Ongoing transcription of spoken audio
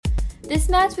This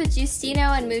match with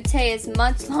Giustino and Mute is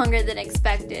much longer than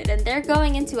expected, and they're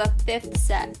going into a 5th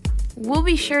set. We'll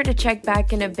be sure to check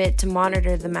back in a bit to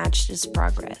monitor the match's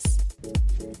progress.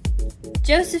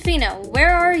 Josefina,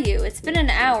 where are you? It's been an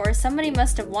hour. Somebody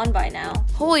must have won by now.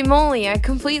 Holy moly, I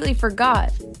completely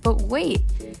forgot. But wait,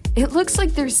 it looks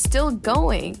like they're still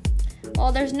going.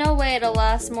 Well, there's no way it'll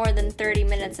last more than 30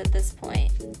 minutes at this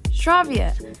point.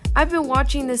 Shravya, I've been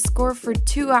watching this score for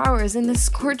 2 hours and the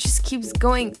score just keeps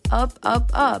going up,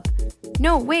 up, up.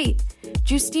 No, wait.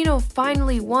 Giustino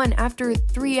finally won after a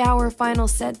 3-hour final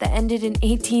set that ended in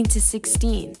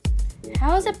 18-16.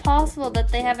 How is it possible that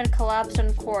they haven't collapsed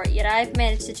on court, yet I've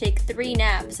managed to take 3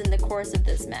 naps in the course of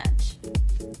this match?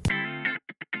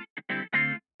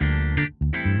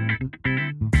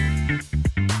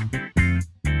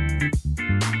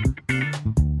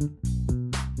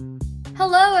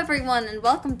 Hello everyone and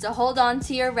welcome to Hold On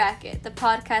to Your Racket, the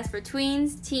podcast for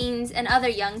tweens, teens, and other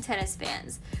young tennis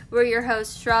fans. We're your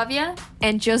hosts Shravya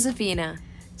and Josefina.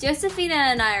 Josefina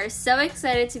and I are so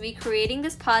excited to be creating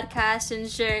this podcast and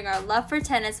sharing our love for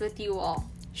tennis with you all.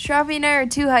 Shravya and I are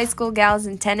 2 high school gals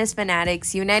and tennis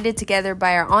fanatics united together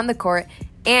by our on-the-court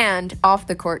and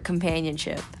off-the-court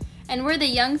companionship. And we're the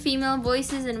young female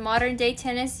voices in modern-day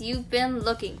tennis you've been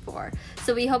looking for.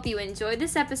 So we hope you enjoyed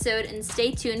this episode and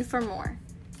stay tuned for more.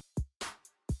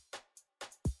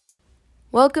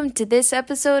 Welcome to this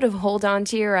episode of Hold On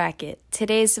to Your Racket.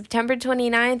 Today is September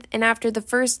 29th, and after the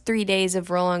first 3 days of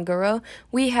Roland Garros,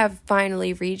 we have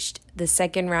finally reached the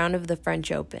second round of the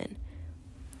French Open.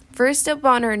 First up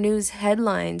on our news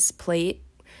headlines plate,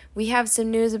 we have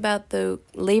some news about the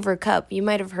Laver Cup. You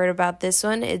might have heard about this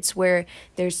one. It's where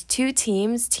there's 2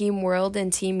 teams, Team World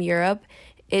and Team Europe.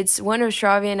 It's one of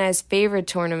Shravya and I's favorite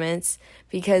tournaments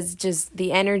because just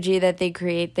the energy that they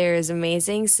create there is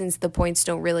amazing since the points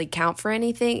don't really count for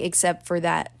anything except for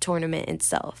that tournament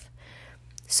itself.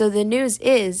 So the news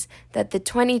is that the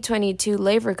 2022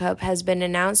 Laver Cup has been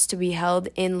announced to be held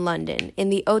in London, in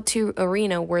the O2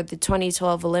 Arena where the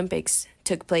 2012 Olympics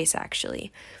took place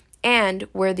actually, and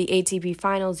where the ATP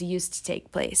Finals used to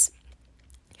take place.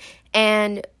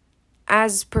 And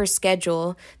as per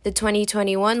schedule, the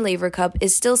 2021 Laver Cup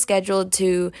is still scheduled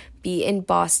to be in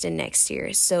Boston next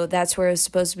year. So that's where it's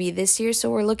supposed to be this year, so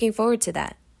we're looking forward to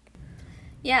that.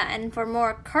 Yeah, and for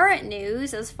more current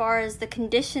news, as far as the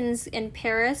conditions in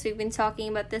Paris, we've been talking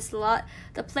about this a lot.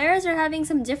 The players are having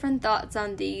some different thoughts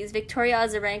on these. Victoria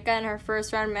Azarenka in her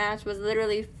first round match was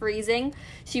literally freezing.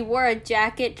 She wore a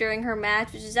jacket during her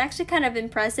match, which is actually kind of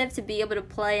impressive to be able to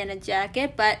play in a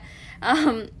jacket, but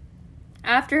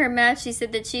after her match, she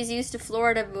said that she's used to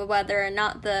Florida weather and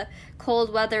not the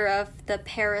cold weather of the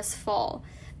Paris fall.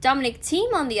 Dominic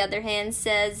Thiem, on the other hand,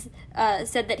 said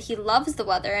that he loves the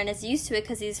weather and is used to it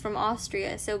because he's from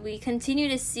Austria. So we continue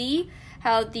to see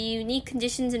how the unique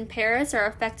conditions in Paris are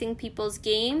affecting people's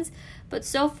games. But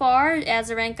so far,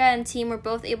 Azarenka and Thiem were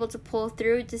both able to pull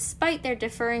through despite their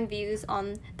differing views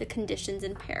on the conditions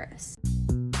in Paris.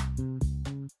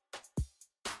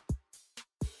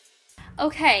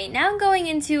 Okay, now going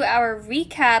into our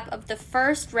recap of the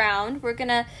first round, we're going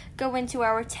to go into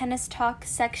our tennis talk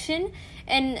section.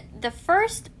 And the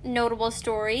first notable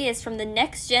story is from the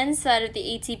next-gen side of the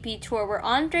ATP Tour, where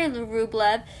Andrei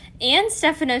Rublev and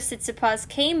Stefanos Tsitsipas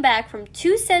came back from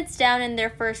 2 sets down in their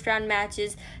first-round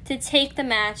matches to take the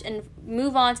match and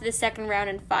move on to the second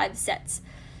round in 5 sets.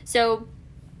 So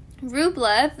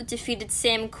Rublev defeated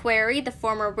Sam Querrey, the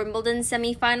former Wimbledon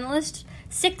semifinalist,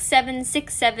 6-7,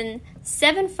 6-7,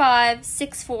 7-5,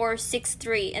 6-4,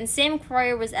 6-3. And Sam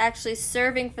Querrey was actually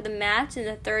serving for the match in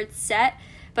the third set,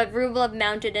 but Rublev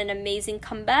mounted an amazing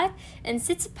comeback, and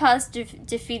Tsitsipas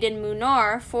defeated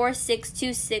Munar 4-6,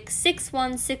 2-6,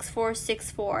 6-1,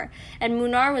 6-4, 6-4. And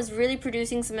Munar was really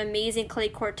producing some amazing clay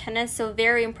court tennis, so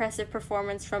very impressive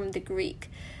performance from the Greek.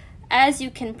 As you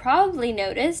can probably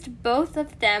notice, both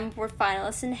of them were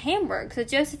finalists in Hamburg. So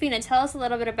Josefina, tell us a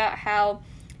little bit about how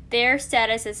their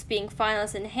status as being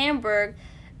finalists in Hamburg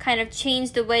kind of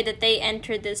changed the way that they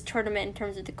entered this tournament in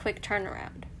terms of the quick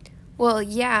turnaround. Well,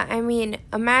 yeah, I mean,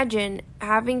 imagine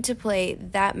having to play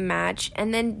that match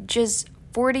and then just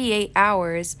 48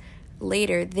 hours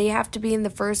later, they have to be in the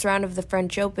first round of the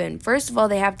French Open. First of all,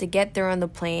 they have to get there on the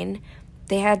plane.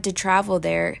 They had to travel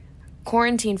there,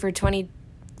 quarantine for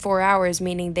 24 hours,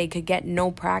 meaning they could get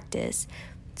no practice.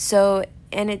 So,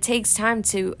 and it takes time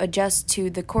to adjust to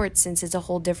the court since it's a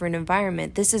whole different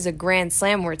environment. This is a Grand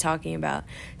Slam we're talking about.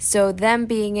 So them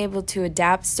being able to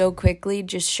adapt so quickly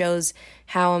just shows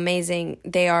how amazing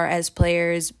they are as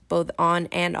players both on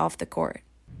and off the court.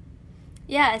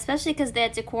 Yeah, especially because they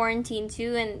had to quarantine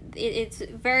too, and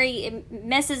it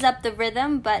messes up the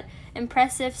rhythm, but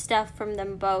impressive stuff from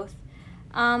them both.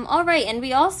 All right, and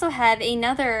we also have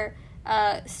another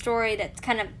story that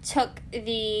kind of took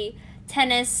the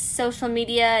tennis, social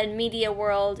media, and media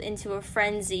world into a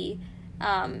frenzy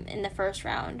in the first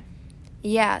round.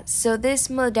 Yeah, so this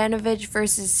Mladenovic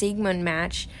versus Sigmund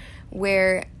match,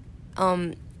 where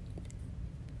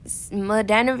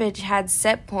Mladenovic had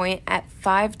set point at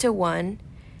 5-1,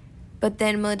 but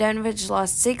then Mladenovic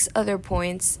lost six other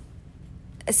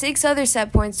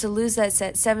set points to lose that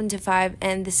set 7-5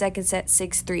 and the second set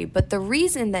 6-3. But the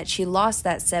reason that she lost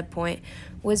that set point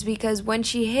was because when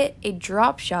she hit a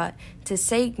drop shot to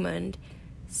Sigmund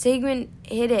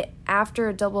hit it after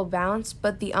a double bounce,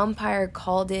 but the umpire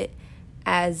called it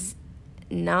as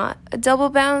not a double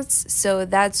bounce, so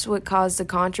that's what caused the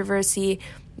controversy.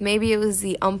 Maybe it was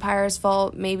the umpire's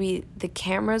fault, maybe the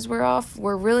cameras were off,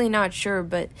 we're really not sure,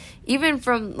 but even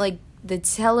from like the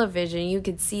television you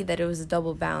could see that it was a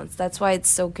double bounce. That's why it's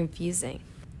so confusing.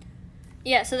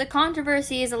 Yeah, so the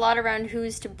controversy is a lot around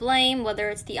who's to blame,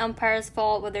 whether it's the umpire's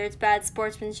fault, whether it's bad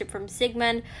sportsmanship from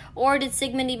Sigmund, or did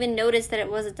Sigmund even notice that it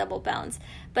was a double bounce.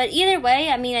 But either way,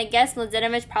 I mean, I guess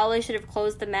Mladenovic probably should have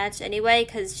closed the match anyway,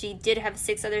 because she did have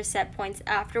six other set points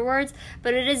afterwards,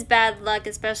 but it is bad luck,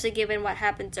 especially given what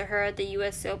happened to her at the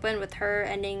US Open, with her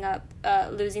ending up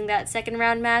losing that second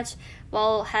round match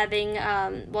while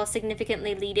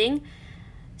significantly leading.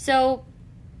 So,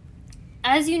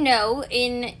 as you know,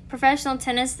 in professional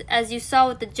tennis, as you saw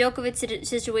with the Djokovic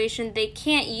situation, they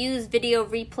can't use video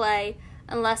replay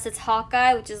unless it's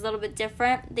Hawkeye, which is a little bit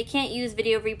different. They can't use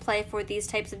video replay for these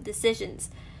types of decisions.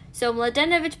 So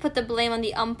Mladenovic put the blame on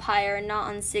the umpire and not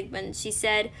on Sigmund. She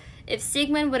said if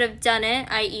Sigmund would have done it,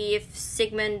 i.e. if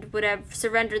Sigmund would have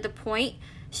surrendered the point,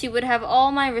 she would have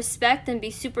all my respect and be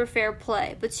super fair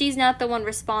play, but she's not the one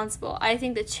responsible. I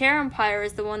think the chair umpire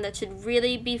is the one that should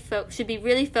be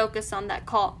really focused on that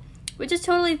call, which is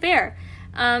totally fair.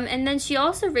 And then she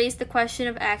also raised the question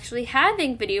of actually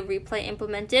having video replay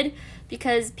implemented,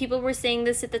 because people were saying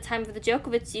this at the time of the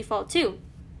Djokovic default too.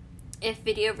 If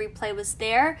video replay was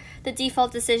there, the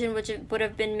default decision would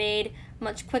have been made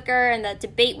much quicker, and that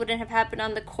debate wouldn't have happened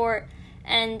on the court.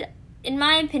 And in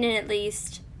my opinion, at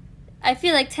least, I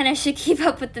feel like tennis should keep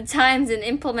up with the times and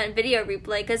implement video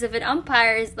replay, because if an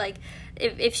umpire is like,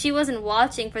 if she wasn't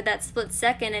watching for that split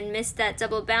second and missed that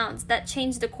double bounce, that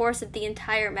changed the course of the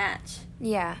entire match.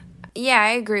 Yeah,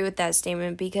 I agree with that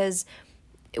statement, because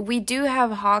we do have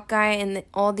Hawkeye and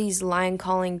all these line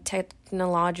calling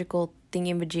technological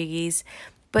thingamajiggies,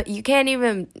 but you can't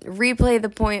even replay the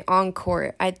point on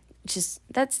court.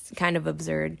 That's kind of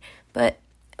absurd, but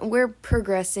we're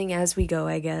progressing as we go,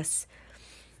 I guess.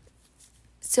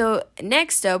 So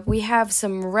next up, we have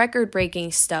some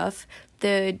record-breaking stuff.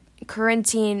 The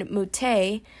Corentin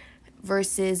Moutet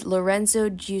versus Lorenzo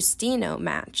Giustino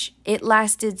match. It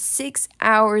lasted 6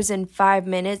 hours and 5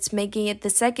 minutes, making it the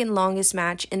second longest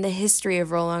match in the history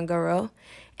of Roland Garros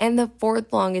and the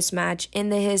fourth longest match in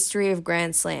the history of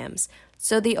Grand Slams.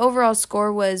 So the overall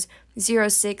score was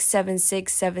 0-6, 7-6,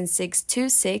 7-6,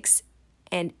 2-6,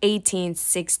 and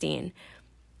 18-16.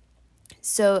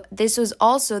 So this was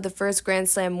also the first Grand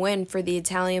Slam win for the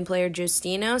Italian player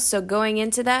Giustino. So going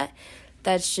into that,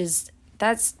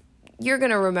 you're going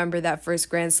to remember that first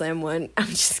Grand Slam win. I'm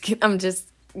just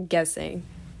guessing.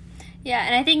 Yeah,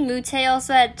 and I think Moutet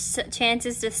also had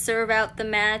chances to serve out the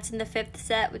match in the fifth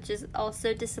set, which is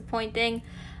also disappointing.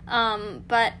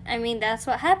 But, I mean, that's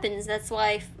what happens. That's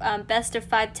why best of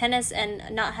five tennis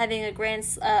and not having a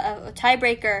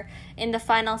tiebreaker in the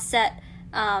final set,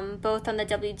 both on the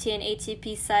WTA and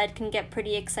ATP side, can get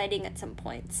pretty exciting at some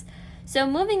points. So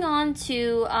moving on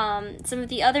to some of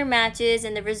the other matches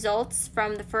and the results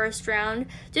from the first round,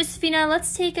 Josephina,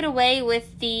 let's take it away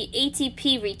with the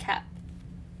ATP recap.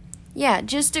 Yeah,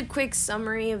 just a quick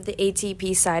summary of the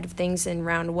ATP side of things in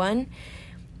round one.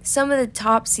 Some of the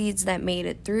top seeds that made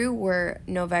it through were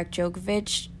Novak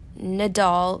Djokovic,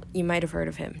 Nadal, you might have heard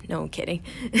of him, no, I'm kidding,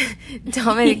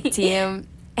 Dominic Thiem,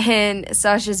 and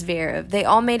Sasha Zverev. They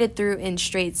all made it through in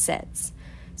straight sets,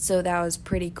 so that was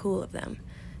pretty cool of them,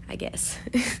 I guess.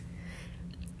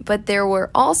 But there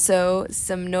were also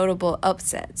some notable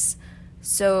upsets.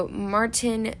 So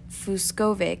Martin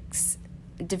Fucsovics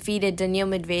defeated Daniil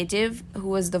Medvedev, who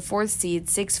was the fourth seed,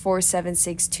 6-4,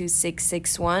 7-6, 2-6,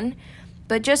 6-1.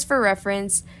 But just for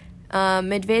reference,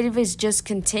 Medvedev is just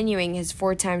continuing his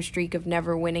 4-time streak of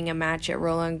never winning a match at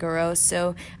Roland Garros,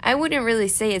 so I wouldn't really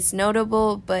say it's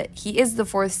notable, but he is the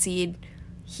fourth seed.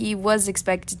 He was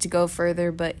expected to go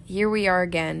further, but here we are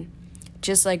again,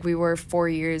 just like we were 4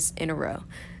 years in a row.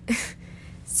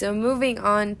 So moving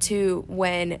on to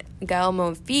when Gael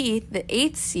Monfils, the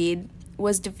 8th seed,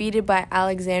 was defeated by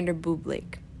Alexander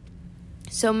Bublik.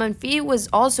 So Monfils was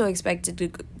also expected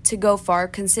to go far,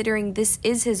 considering this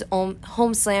is his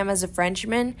home slam as a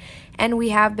Frenchman, and we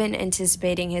have been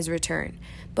anticipating his return.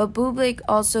 But Bublik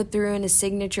also threw in a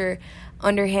signature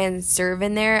underhand serve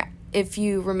in there. If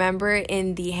you remember,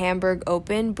 in the Hamburg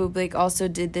Open, Bublik also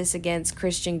did this against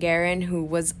Christian Garin, who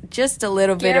was just a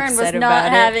little bit upset about it. Garin was not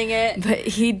having it. But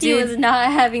he did. He was not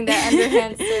having that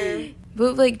underhand serve.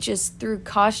 Bublik just threw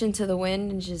caution to the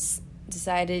wind and just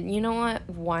decided, you know what,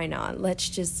 why not? Let's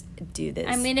just do this.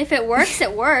 I mean, if it works,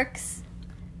 it works.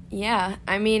 Yeah,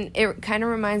 I mean, it kind of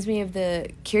reminds me of the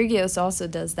Kyrgios also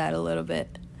does that a little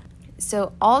bit.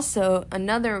 So also,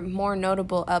 another more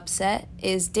notable upset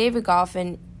is David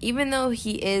Goffin. Even though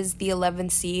he is the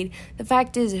 11th seed, the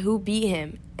fact is who beat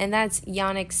him, and that's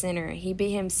Jannik Sinner. He beat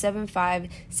him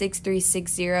 7-5, 6-3,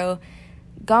 6-0.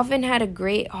 Goffin had a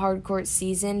great hardcourt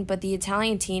season, but the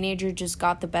Italian teenager just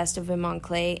got the best of him on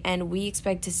clay, and we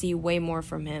expect to see way more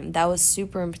from him. That was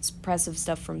super impressive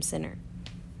stuff from Sinner.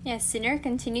 Yeah, Sinner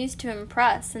continues to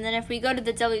impress. And then if we go to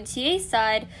the WTA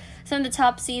side, some of the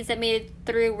top seeds that made it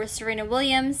through were Serena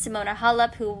Williams, Simona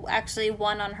Halep, who actually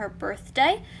won on her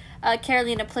birthday,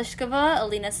 Karolina Pliskova,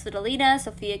 Alina Svitolina,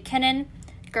 Sofia Kenin,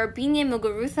 Garbine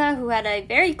Muguruza, who had a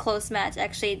very close match,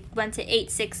 actually went to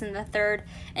 8-6 in the third,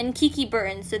 and Kiki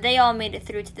Burton. So they all made it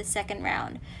through to the second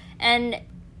round. And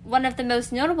one of the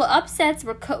most notable upsets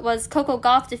was Coco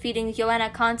Gauff defeating Johanna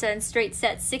Konta in straight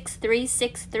sets 6-3,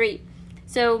 6-3.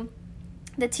 So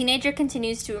the teenager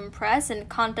continues to impress, and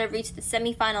Konta reached the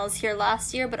semifinals here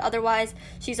last year, but otherwise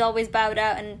she's always bowed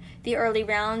out in the early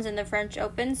rounds in the French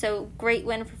Open, so great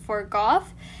win for Gauff.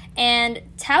 And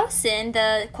Tauson,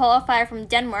 the qualifier from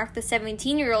Denmark, the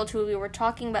 17-year-old who we were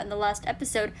talking about in the last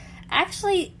episode,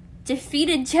 actually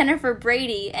defeated Jennifer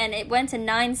Brady, and it went to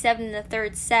 9-7 in the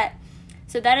third set.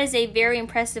 So that is a very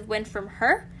impressive win from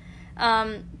her.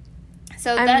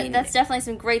 That's definitely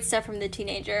some great stuff from the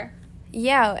teenager.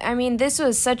 Yeah, I mean, this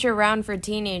was such a round for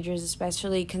teenagers,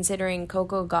 especially considering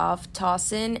Coco Gauff,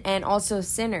 Tauson, and also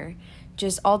Sinner.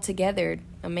 Just all together,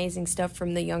 amazing stuff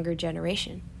from the younger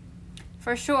generation.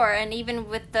 For sure, and even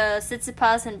with the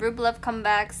Tsitsipas and Rublev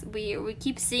comebacks, we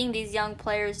keep seeing these young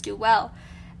players do well.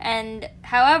 And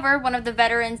however, one of the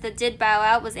veterans that did bow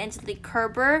out was Angelique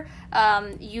Kerber.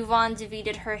 Yvonne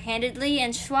defeated her handedly,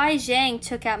 and Shuai Zhang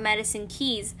took out Madison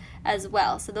Keys as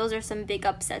well. So those are some big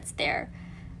upsets there.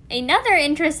 Another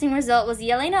interesting result was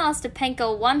Yelena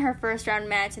Ostapenko won her first-round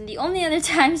match, and the only other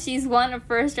time she's won a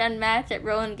first-round match at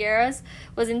Roland Garros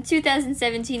was in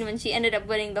 2017 when she ended up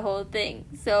winning the whole thing.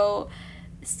 So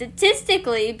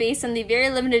statistically, based on the very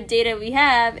limited data we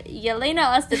have,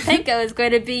 Yelena Ostapenko is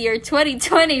going to be your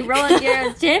 2020 Roland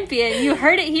Garros champion. You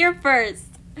heard it here first.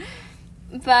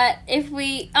 But if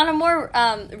we, on a more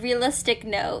realistic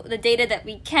note, the data that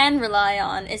we can rely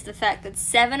on is the fact that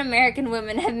 7 American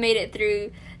women have made it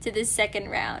through to this second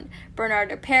round.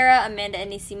 Bernarda Pera, Amanda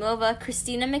Anisimova,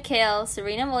 Christina McHale,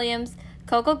 Serena Williams,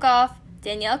 Coco Gauff,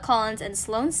 Danielle Collins, and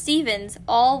Sloane Stephens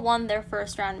all won their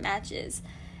first round matches.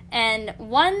 And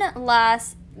one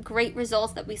last great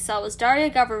result that we saw was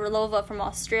Daria Gavrilova from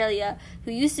Australia,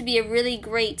 who used to be a really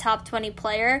great top 20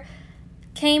 player,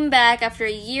 came back after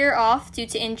a year off due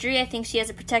to injury. I think she has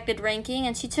a protected ranking,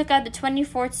 and she took out the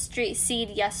 24th seed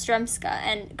Yastremska.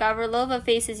 And Gavrilova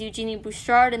faces Eugenie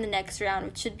Bouchard in the next round,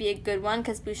 which should be a good one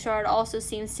because Bouchard also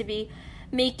seems to be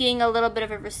making a little bit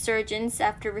of a resurgence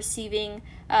after receiving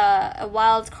a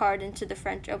wild card into the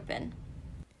French Open.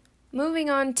 Moving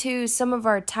on to some of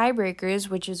our tiebreakers,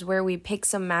 which is where we pick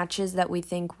some matches that we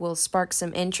think will spark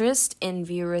some interest in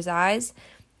viewers' eyes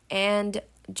and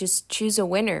just choose a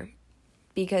winner,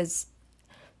 because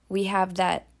we have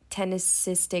that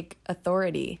tennisistic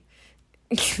authority.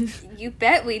 You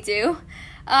bet we do.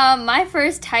 My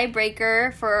first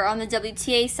tiebreaker on the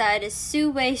WTA side is Su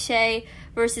Wei-Shea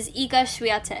versus Iga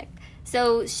Swiatek.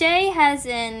 So Shea has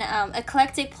an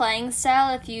eclectic playing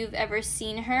style if you've ever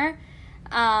seen her.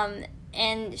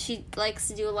 And she likes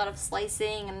to do a lot of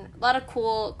slicing and a lot of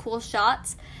cool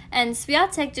shots. And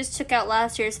Swiatek just took out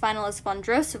last year's finalist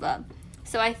Vondrousova.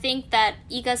 So I think that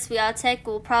Iga Swiatek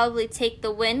will probably take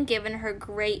the win given her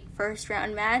great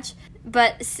first-round match.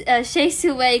 But Shea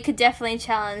Su Wei could definitely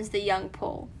challenge the young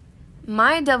Pole.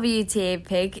 My WTA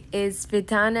pick is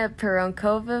Svitana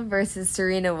Pironkova versus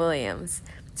Serena Williams.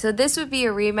 So this would be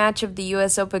a rematch of the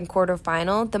U.S. Open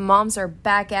quarterfinal. The moms are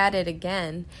back at it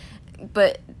again,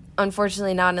 but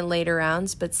unfortunately not in later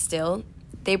rounds, but still.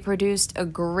 They produced a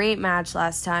great match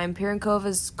last time.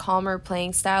 Pironkova's calmer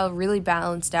playing style really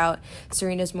balanced out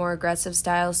Serena's more aggressive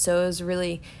style, so it was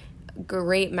really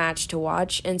great match to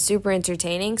watch and super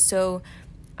entertaining. So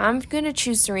I'm going to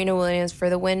choose Serena Williams for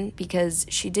the win because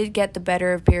she did get the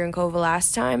better of Pironkova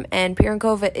last time, and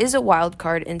Pironkova is a wild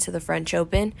card into the French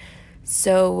Open.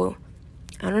 So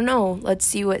I don't know. Let's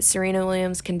see what Serena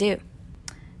Williams can do.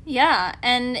 Yeah,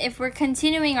 and if we're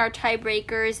continuing our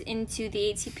tiebreakers into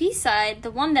the ATP side,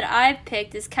 the one that I've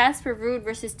picked is Casper Ruud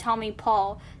versus Tommy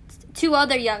Paul, two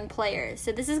other young players.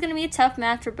 So this is going to be a tough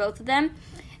match for both of them,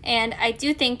 and I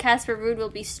do think Casper Ruud will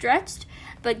be stretched,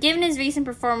 but given his recent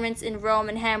performance in Rome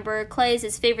and Hamburg, clay is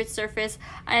his favorite surface,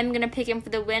 I'm going to pick him for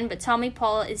the win, but Tommy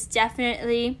Paul is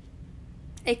definitely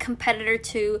a competitor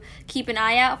to keep an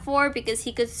eye out for because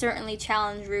he could certainly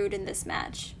challenge Ruud in this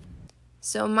match.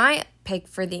 So my pick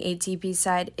for the ATP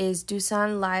side is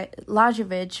Dusan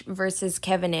Lajovic versus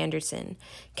Kevin Anderson.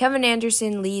 Kevin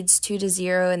Anderson leads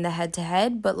 2-0 in the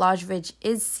head-to-head, but Lajovic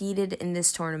is seeded in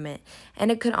this tournament. And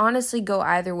it could honestly go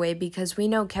either way because we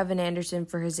know Kevin Anderson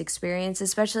for his experience,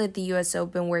 especially at the US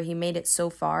Open where he made it so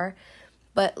far.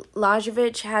 But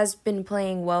Lajovic has been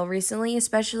playing well recently,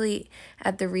 especially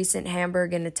at the recent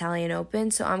Hamburg and Italian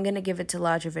Open, so I'm going to give it to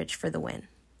Lajovic for the win.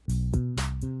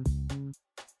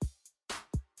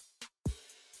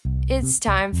 It's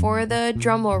time for the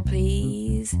drumroll,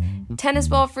 please. Tennis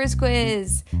ball first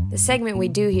quiz. The segment we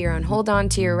do here on Hold On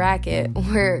to Your Racket,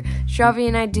 where Shravi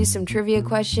and I do some trivia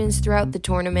questions throughout the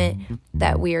tournament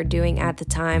that we are doing at the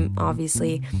time,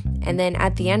 obviously. And then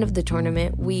at the end of the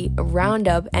tournament, we round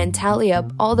up and tally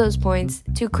up all those points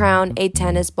to crown a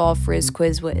tennis ball frizz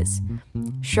quiz whiz.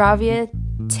 Shravia,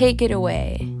 take it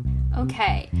away.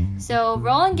 Okay, so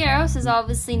Roland Garros is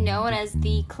obviously known as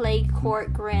the clay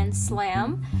court Grand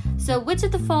Slam. So which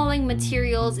of the following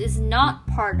materials is not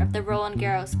part of the Roland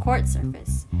Garros court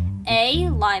surface? A.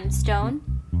 Limestone,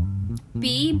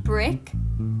 B. Brick,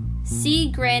 C.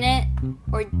 Granite,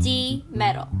 or D.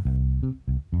 Metal?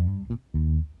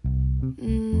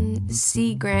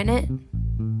 C. Granite.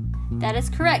 That is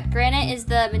correct. Granite is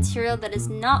the material that is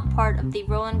not part of the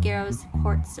Roland Garros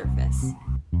court surface.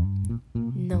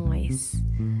 Nice.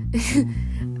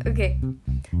 Okay.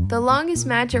 The longest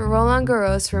match at Roland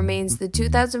Garros remains the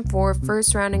 2004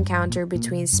 first-round encounter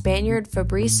between Spaniard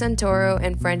Fabrice Santoro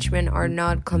and Frenchman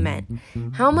Arnaud Clement.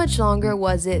 How much longer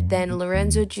was it than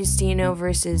Lorenzo Giustino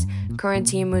versus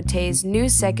Corentin Moutet's new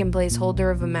second-place holder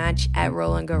of a match at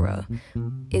Roland Garros?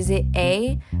 Is it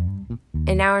A,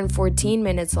 an hour and 14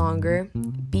 minutes longer,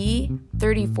 B,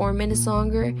 34 minutes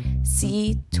longer,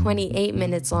 C, 28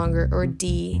 minutes longer, or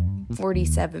D,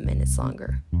 47 minutes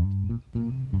longer?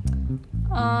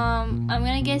 I'm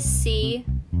gonna guess C.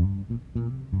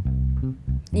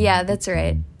 Yeah, that's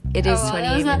right. It is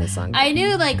 28 minutes longer. I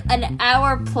knew like an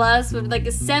hour plus, would like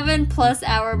a 7+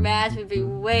 hour match would be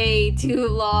way too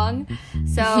long.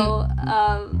 So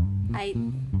I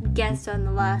guessed on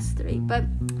the last three. But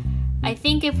I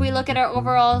think if we look at our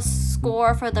overall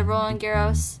score for the Roland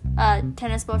Garros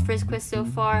tennis ball frizz quiz so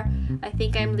far, I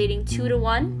think I'm leading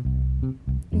 2-1.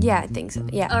 Yeah, I think so.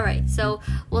 Yeah. All right. So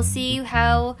we'll see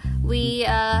how we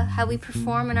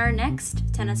perform in our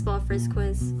next tennis ball frizz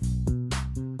quiz.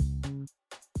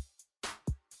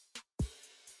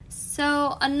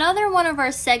 So another one of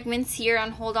our segments here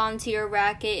on Hold On to Your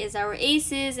Racket is our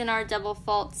aces in our double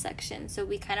fault section. So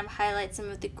we kind of highlight some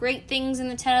of the great things in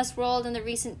the tennis world in the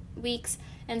recent weeks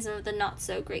and some of the not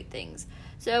so great things.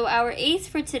 So our ace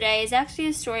for today is actually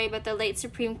a story about the late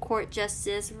Supreme Court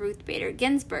Justice Ruth Bader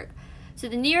Ginsburg. So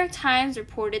the New York Times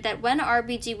reported that when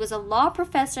RBG was a law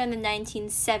professor in the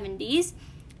 1970s,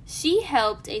 she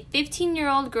helped a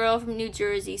 15-year-old girl from New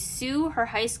Jersey sue her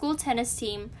high school tennis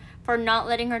team for not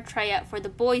letting her try out for the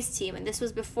boys' team, and this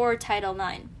was before Title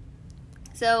IX.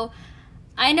 So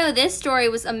I know this story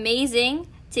was amazing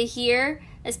to hear,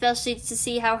 especially to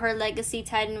see how her legacy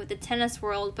tied in with the tennis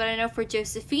world, but I know for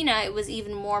Josefina it was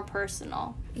even more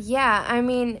personal. Yeah, I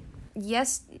mean,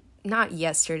 not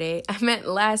yesterday, I meant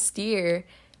last year,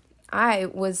 I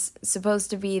was supposed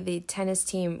to be the tennis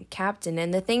team captain.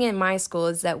 And the thing in my school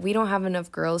is that we don't have enough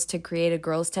girls to create a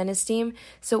girls' tennis team.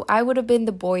 So I would have been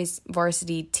the boys'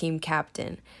 varsity team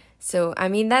captain. So, I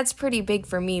mean, that's pretty big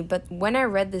for me. But when I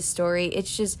read this story,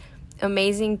 it's just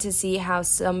amazing to see how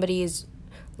somebody's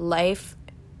life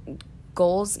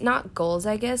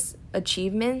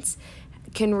achievements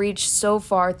can reach so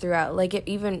far throughout. Like, it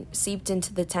even seeped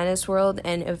into the tennis world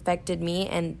and affected me,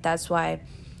 and that's why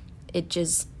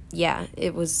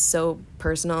it was so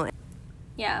personal.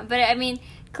 Yeah, but I mean,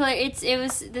 Claire,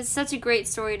 it's such a great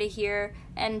story to hear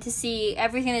and to see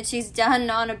everything that she's done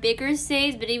on a bigger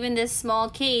stage, but even this small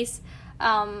case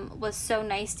was so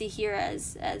nice to hear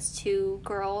as two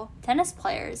girl tennis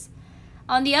players.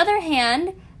 On the other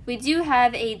hand, we do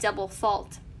have a double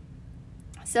fault.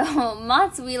 So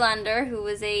Mats Wilander, who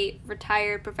was a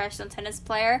retired professional tennis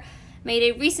player, made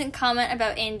a recent comment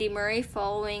about Andy Murray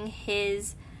following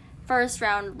his first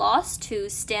round loss to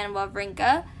Stan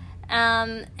Wawrinka.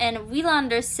 And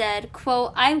Wilander said,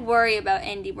 quote, "I worry about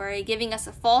Andy Murray giving us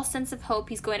a false sense of hope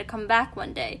he's going to come back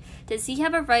one day. Does he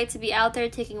have a right to be out there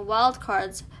taking wild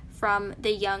cards from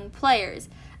the young players?"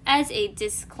 As a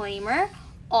disclaimer,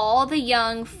 all the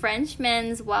young French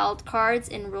men's wild cards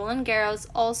in Roland Garros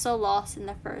also lost in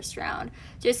the first round.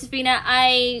 Josephina,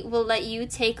 I will let you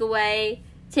take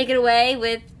it away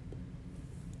with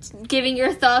giving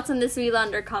your thoughts on this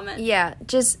Wilander comment. Yeah,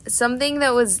 just something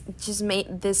that was just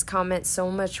made this comment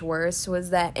so much worse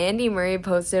was that Andy Murray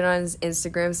posted on his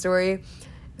Instagram story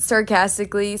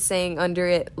sarcastically saying under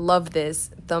it, "Love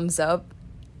this, thumbs up."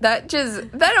 That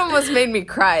almost made me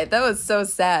cry. That was so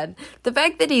sad. The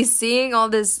fact that he's seeing all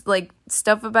this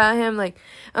stuff about him,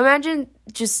 imagine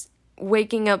just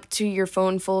waking up to your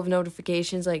phone full of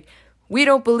notifications "We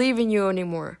don't believe in you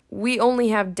anymore. We only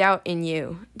have doubt in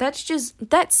you." That's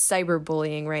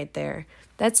cyberbullying right there.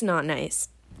 That's not nice.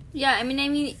 Yeah, I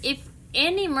mean, if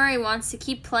Andy Murray wants to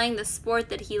keep playing the sport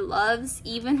that he loves,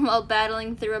 even while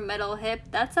battling through a metal hip,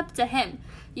 that's up to him.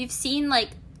 You've seen,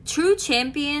 true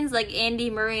champions like Andy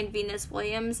Murray and Venus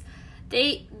Williams.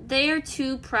 They are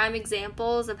two prime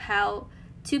examples of how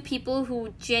two people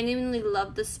who genuinely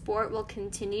love the sport will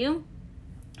continue.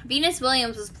 Venus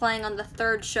Williams was playing on the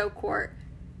third show court,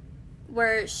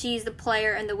 where she's the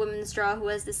player in the women's draw who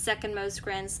has the second most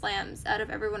Grand Slams out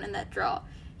of everyone in that draw.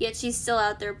 Yet she's still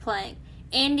out there playing.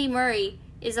 Andy Murray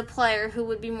is a player who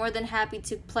would be more than happy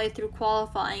to play through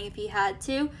qualifying if he had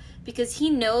to, because he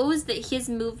knows that his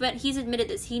movement, he's admitted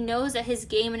this, he knows that his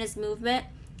game and his movement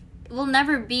will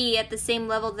never be at the same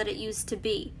level that it used to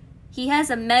be. He has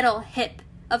a metal hip.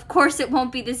 Of course it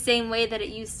won't be the same way that it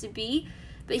used to be,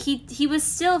 but he was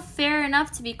still fair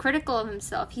enough to be critical of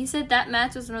himself. He said that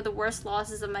match was one of the worst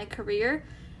losses of my career,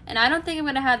 and I don't think I'm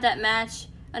going to have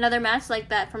another match like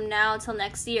that from now until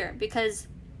next year, because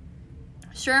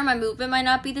sure, my movement might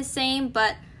not be the same,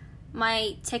 but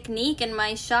my technique and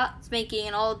my shot making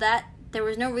and all of that, there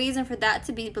was no reason for that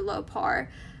to be below par.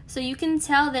 So you can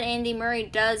tell that Andy Murray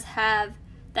does have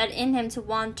that in him to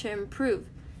want to improve.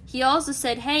 He also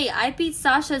said, "Hey, I beat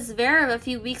Sasha Zverev a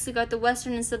few weeks ago at the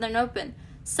Western and Southern Open."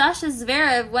 Sasha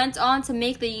Zverev went on to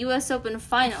make the U.S. Open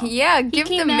final. Yeah, give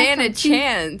the man a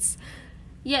chance.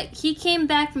 Yeah, he came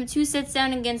back from 2 sets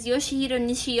down against Yoshihiro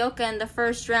Nishioka in the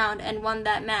first round and won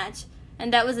that match.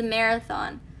 And that was a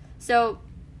marathon. So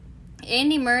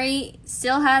Andy Murray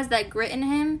still has that grit in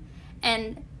him,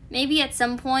 and maybe at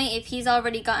some point, if he's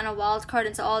already gotten a wild card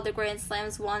into all the Grand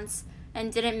Slams once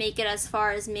and didn't make it as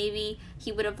far as maybe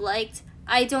he would have liked,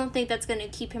 I don't think that's going to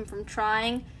keep him from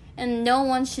trying, and no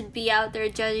one should be out there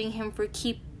judging him for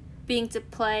keeping to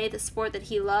play the sport that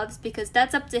he loves, because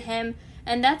that's up to him,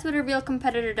 and that's what a real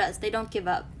competitor does. They don't give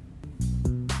up.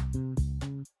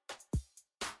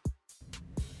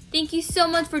 Thank you so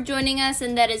much for joining us,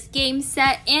 and that is game,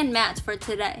 set, and match for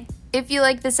today. If you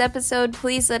like this episode,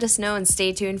 please let us know and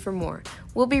stay tuned for more.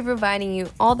 We'll be providing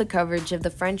you all the coverage of the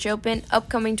French Open,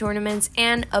 upcoming tournaments,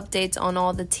 and updates on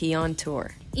all the tea on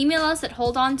tour. Email us at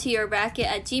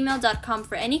holdontoyourracket@gmail.com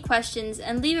for any questions,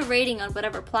 and leave a rating on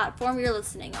whatever platform you're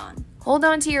listening on. Hold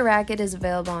On To Your Racket is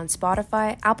available on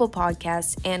Spotify, Apple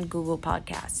Podcasts, and Google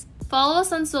Podcasts. Follow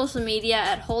us on social media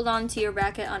at Hold On To Your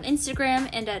Racket on Instagram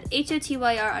and at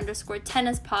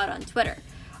HOTYR_tennispod on Twitter.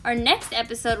 Our next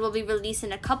episode will be released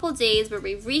in a couple days, where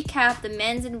we recap the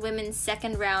men's and women's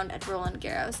second round at Roland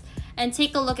Garros and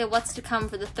take a look at what's to come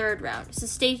for the third round, so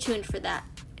stay tuned for that.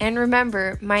 And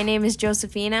remember, my name is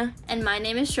Josephina. And my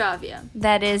name is Shravya.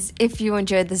 That is, if you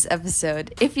enjoyed this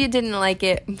episode. If you didn't like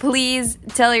it, please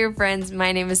tell your friends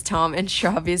my name is Tom and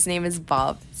Shravya's name is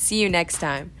Bob. See you next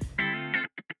time.